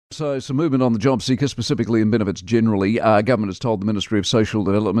So some movement on the job seeker, specifically in benefits generally. Government has told the Ministry of Social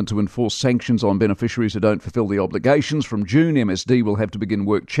Development to enforce sanctions on beneficiaries who don't fulfil the obligations. From June, MSD will have to begin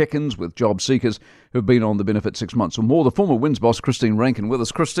work check-ins with job seekers who have been on the benefit 6 months or more. The former WINZ boss, Christine Rankin, with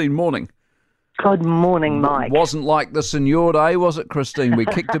us. Christine, morning. Good morning, Mike. Wasn't like this in your day, was it, Christine? We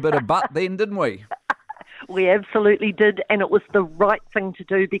kicked a bit of butt then, didn't we? We absolutely did, and it was the right thing to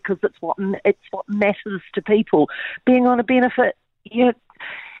do because it's what matters to people. Being on a benefit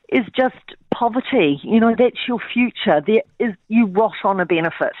is just poverty. That's your future. You rot on a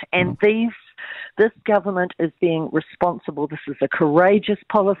benefit, and this government is being responsible. This is a courageous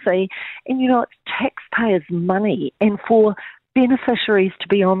policy, and it's taxpayers' money, and for beneficiaries to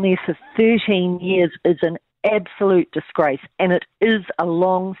be on there for 13 years is an absolute disgrace, and it is a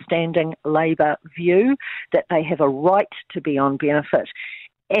long-standing Labor view that they have a right to be on benefit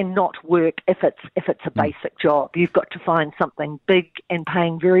and not work if it's a basic job. You've got to find something big and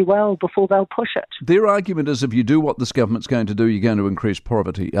paying very well before they'll push it. Their argument is if you do what this government's going to do, you're going to increase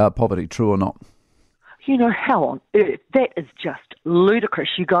poverty, true or not? How on earth? That is just ludicrous.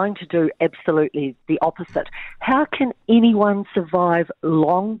 You're going to do absolutely the opposite. How can anyone survive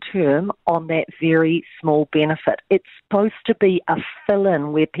long-term on that very small benefit? It's supposed to be a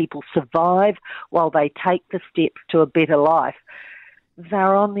fill-in where people survive while they take the steps to a better life.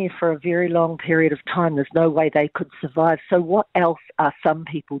 They're on there for a very long period of time. There's no way they could survive. So what else are some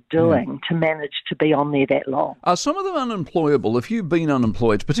people doing to manage to be on there that long? Are some of them unemployable? If you've been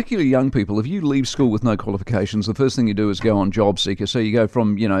unemployed, particularly young people, if you leave school with no qualifications, the first thing you do is go on job seeker. So you go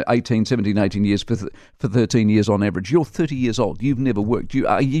from 17, 18 years for 13 years on average. You're 30 years old. You've never worked.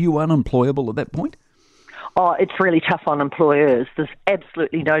 Are you unemployable at that point? Oh, it's really tough on employers. There's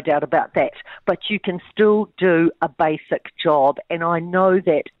absolutely no doubt about that. But you can still do a basic job. And I know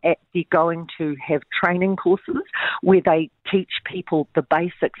that they're going to have training courses where they teach people the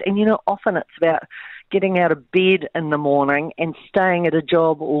basics. And, often it's about getting out of bed in the morning and staying at a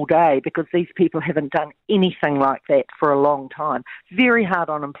job all day because these people haven't done anything like that for a long time. Very hard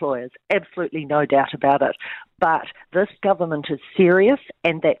on employers, absolutely no doubt about it. But this government is serious,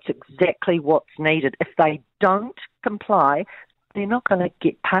 and that's exactly what's needed. If they don't comply, they're not going to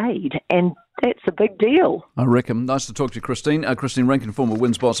get paid, and that's a big deal. I reckon. Nice to talk to you, Christine. Christine Rankin, former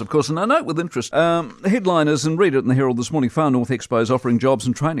WINZ boss, of course. And I note with interest, the headline is, and read it in the Herald this morning, Far North Expo is offering jobs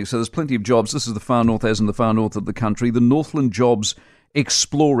and training. So there's plenty of jobs. This is the Far North, as in the far north of the country. The Northland Jobs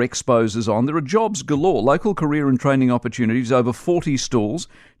Explore Expos is on. There are jobs galore, local career and training opportunities, over 40 stalls.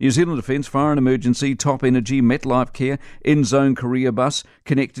 New Zealand Defence, Fire and Emergency, Top Energy, MetLife Care, InZone Career Bus,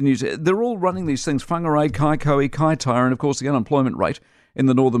 Connect to New Zealand. They're all running these things. Whangarei, Kaikohe, Kaitaira, and of course the unemployment rate in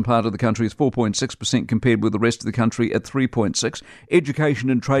the northern part of the country is 4.6% compared with the rest of the country at 3.6%. Education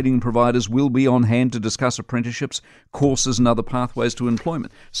and training providers will be on hand to discuss apprenticeships, courses and other pathways to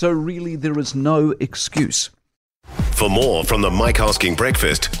employment. So really there is no excuse. For more from the Mike Hosking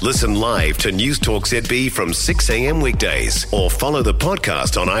Breakfast, listen live to News Talk ZB from 6 a.m. weekdays or follow the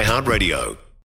podcast on iHeartRadio.